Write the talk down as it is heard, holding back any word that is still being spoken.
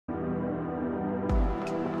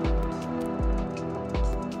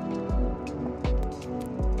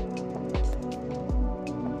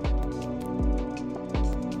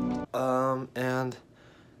And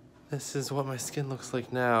this is what my skin looks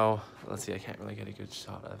like now. Let's see, I can't really get a good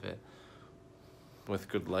shot of it with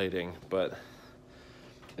good lighting, but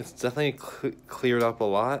it's definitely cleared up a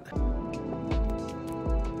lot.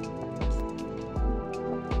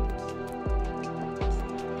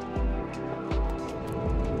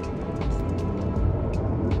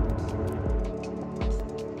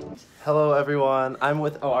 Hello everyone, I'm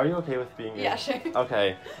with, oh, are you okay with being here? Yeah, sure.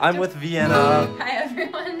 Okay, I'm with Vienna. Hi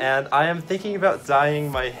everyone. And I am thinking about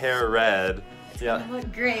dyeing my hair red. Yeah. You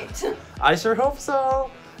look great. I sure hope so.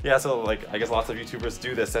 Yeah, so like, I guess lots of YouTubers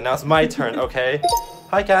do this, and now it's my turn, okay?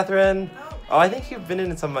 Hi, Katherine. Oh, I think you've been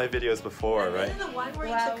in some of my videos before, right? Isn't the one where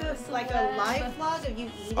you took a live vlog of you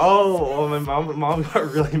eating? Oh, my mom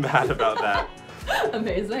got really mad about that.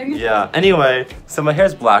 Amazing. Yeah, anyway, so my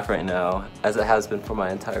hair's black right now, as it has been for my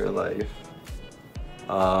entire life.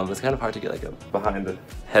 It's kind of hard to get like a behind the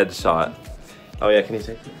head shot. Oh yeah, can you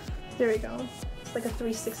take it? There we go. It's like a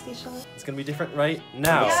 360 shot. It's gonna be different right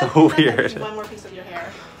now. Yeah, so weird. One more piece of your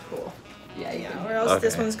hair. Cool. Yeah, or else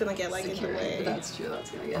this Okay. one's gonna get like in the way. That's true, that's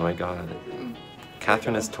gonna get. Oh my god.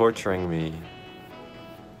 Katherine is torturing me.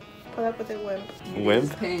 Put up with it, wimp.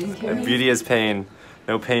 Wimp? Pain, And beauty is pain.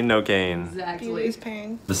 No pain, no gain. exactly. Beauty is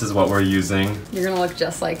pain. This is what we're using. You're gonna look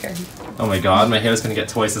just like her. Oh my god, my hair is gonna get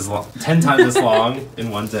twice as long, 10 times as long in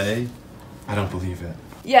one day. I don't believe it.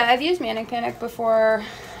 Yeah, I've used Mannequinic before.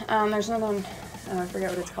 There's another one, I forget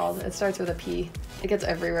what it's called. It starts with a P. It gets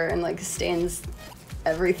everywhere and like stains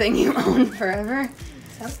everything you own forever.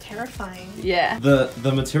 Sounds terrifying. Yeah.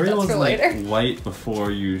 The material That's was for like later. white before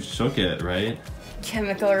you shook it, right?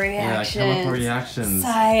 Chemical reactions. Yeah, chemical reactions.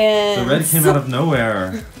 Science. The red came out of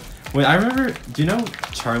nowhere. Wait, I remember, do you know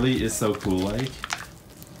Charlie Is So Cool like?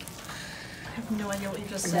 I have no idea what you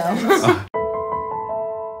just said. No.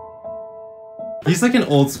 He's like an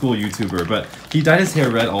old school YouTuber, but he dyed his hair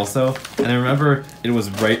red also, and I remember it was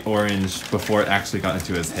bright orange before it actually got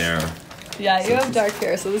into his hair. Yeah, you have dark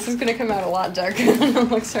hair, so this is gonna come out a lot darker than it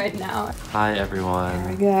looks right now. Hi everyone.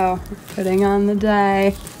 There we go. Putting on the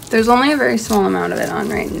dye. There's only a very small amount of it on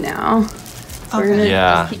right now. So we're gonna,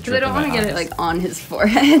 Yeah. because I don't want to get it like on his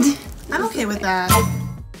forehead. I'm okay with that.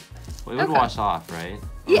 Well, it would Okay. wash off, right?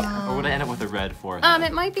 Yeah. Or would I end up with a red forehead?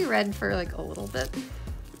 It might be red for like a little bit.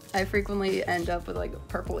 I frequently end up with like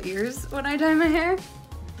purple ears when I dye my hair.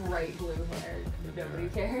 Bright blue hair. Nobody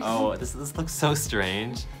cares. Oh, this looks so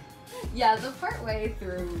strange. Yeah, the part way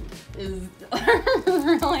through is a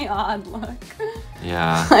really odd look.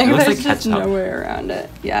 Yeah, Like it looks there's like just ketchup. no way around it.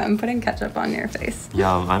 Yeah, I'm putting ketchup on your face.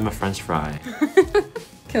 Yum, I'm a French fry.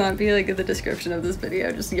 Can that be like the description of this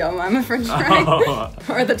video? Just yum, I'm a French fry. Oh.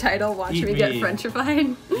 Or the title, watch Eat me get me.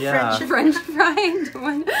 Frenchified. Yeah. French fried.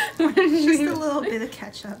 What did you Just mean? a little bit of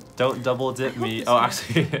ketchup. Don't double dip me. Oh,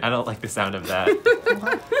 actually, I don't like the sound of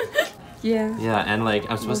that. Yeah. Yeah, and like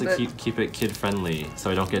I'm supposed to Little keep it kid friendly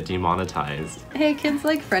so I don't get demonetized. Hey, kids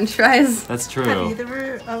like French fries. That's Have true.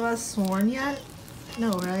 either of us sworn yet?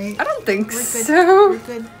 No, right? I don't think We're good. so. We're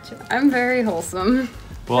good. I'm very wholesome.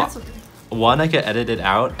 Well, That's okay. one, I get edited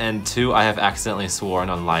out, and two, I have accidentally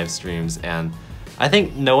sworn on live streams, and I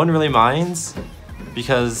think no one really minds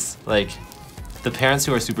because like the parents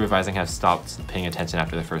who are supervising have stopped paying attention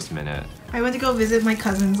after the first minute. I went to go visit my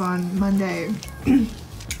cousins on Monday.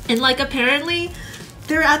 And like apparently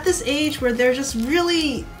they're at this age where they're just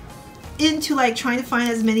really into like trying to find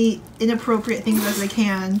as many inappropriate things as they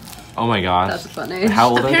can. Oh my gosh. That's funny. How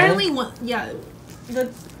old Apparently are one, yeah,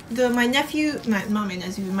 my nephew, not my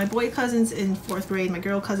nephew, my boy cousin's in 4th grade, my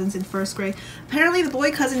girl cousin's in 1st grade. Apparently the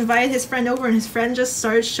boy cousin invited his friend over and his friend just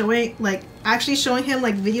started showing actually showing him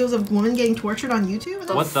like videos of women getting tortured on YouTube. And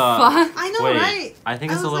they? What the? Fuck? I know, Wait, right? I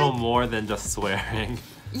think I it's a was little like- more than just swearing.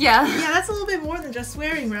 Yeah. Yeah, that's a little bit more than just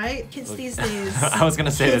swearing, right? Kids these days. I was gonna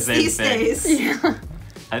say the Kids same these thing. days. Yeah.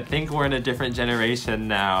 I think we're in a different generation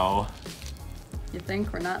now. You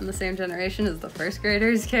think we're not in the same generation as the 1st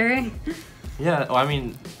graders, Carrie? Yeah, well, I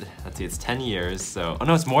mean, let's see, it's 10 years, so... Oh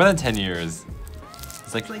no, it's more than 10 years.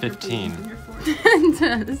 It's like It's like you're 15. bleeding from your forehead. It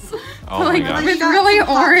does. Oh my Like, gosh. with Got really some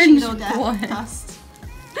hot orange Cheeto blood. dust.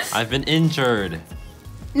 I've been injured.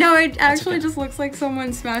 No, it actually okay. just looks like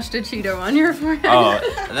someone smashed a Cheeto on your forehead. Oh,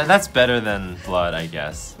 that's better than blood, I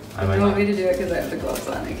guess. Do you want me to do it because I have the gloves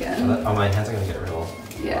on again? Oh, my hands are gonna get real.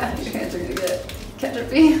 Yeah, your hands are gonna get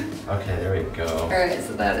ketchupy. Okay, there we go. Alright,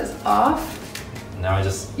 so that is off. Now I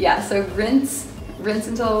just... Yeah, so rinse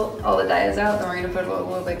until all the dye is out, then we're gonna put a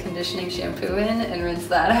little bit of conditioning shampoo in and rinse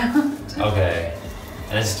that out. Okay.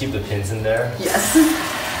 And I just keep the pins in there? Yes.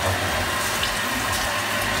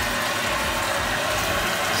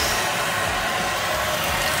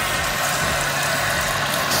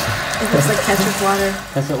 Okay. Looks like ketchup water.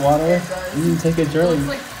 Ketchup water? Take a drink. Looks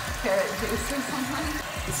like carrot juice or something.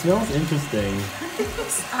 It smells interesting.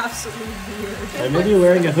 It's absolutely weird. Maybe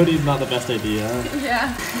wearing a hoodie is not the best idea.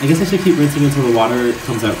 Yeah. I guess I should keep rinsing until the water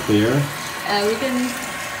comes out clear. We can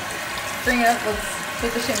bring it up. Let's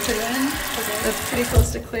put the shampoo in. Okay. That's pretty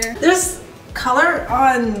close to clear. There's color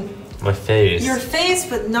on My face. your face,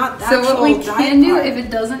 but not the So actual what we dye can do, part. if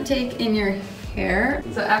it doesn't take in your hair,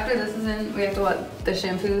 so after this is in, we have to let the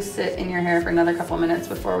shampoo sit in your hair for another couple of minutes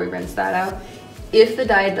before we rinse that out. If the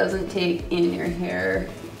dye doesn't take in your hair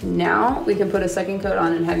now, we can put a second coat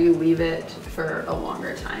on and have you leave it for a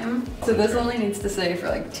longer time. So this only needs to stay for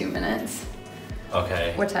like 2 minutes.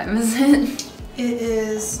 Okay. What time is it? It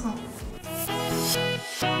is. Oh.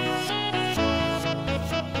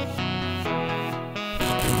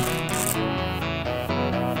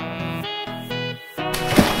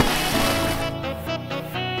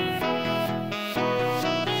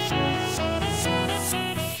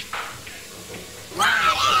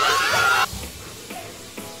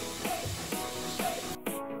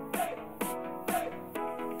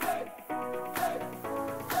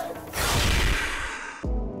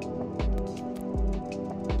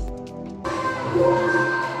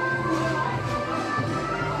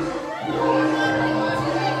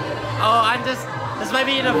 This might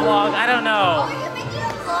be in a vlog, I don't know. Oh, you're making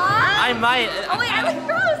a vlog? I might. Oh wait, I look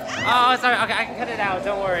gross. Oh, sorry, okay, I can cut it out,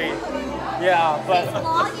 don't worry. Yeah, but, It's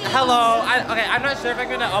vlogging. hello, okay, I'm not sure if I'm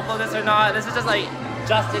gonna upload this or not. This is just like,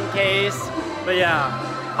 just in case, but yeah.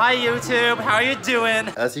 Hi YouTube, how are you doing?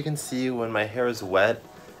 As you can see, when my hair is wet,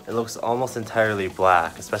 it looks almost entirely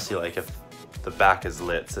black, especially like if the back is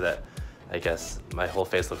lit, so that I guess my whole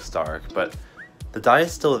face looks dark, but the dye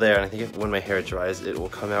is still there, and I think when my hair dries, it will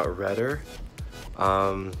come out redder.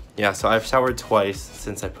 Yeah, so I've showered twice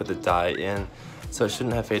since I put the dye in, so it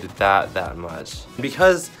shouldn't have faded that much.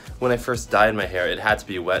 Because when I first dyed my hair, it had to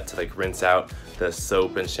be wet to like rinse out the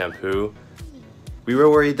soap and shampoo. We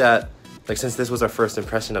were worried that, like, since this was our first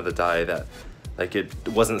impression of the dye, that like it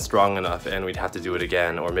wasn't strong enough and we'd have to do it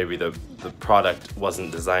again, or maybe the product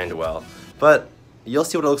wasn't designed well. But you'll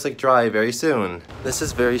see what it looks like dry very soon. This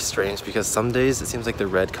is very strange because some days it seems like the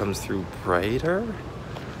red comes through brighter.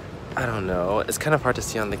 I don't know, it's kind of hard to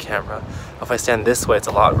see on the camera. If I stand this way, it's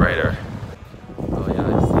a lot brighter. Oh yeah,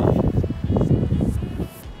 I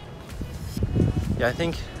see. Yeah, I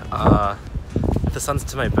think if the sun's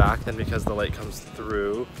to my back, then because the light comes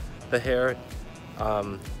through the hair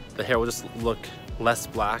will just look less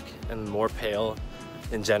black and more pale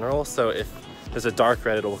in general. So if there's a dark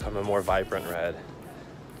red, it'll become a more vibrant red.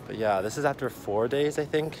 But yeah, this is after 4 days, I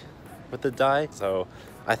think, with the dye. So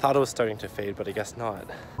I thought it was starting to fade, but I guess not.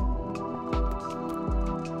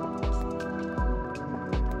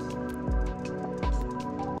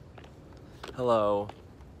 Hello,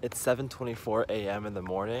 it's 7:24 a.m. in the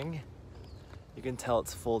morning. You can tell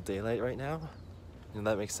it's full daylight right now, and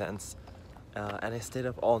that makes sense. And I stayed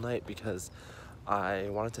up all night because I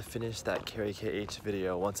wanted to finish that Carrie KH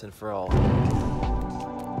video once and for all.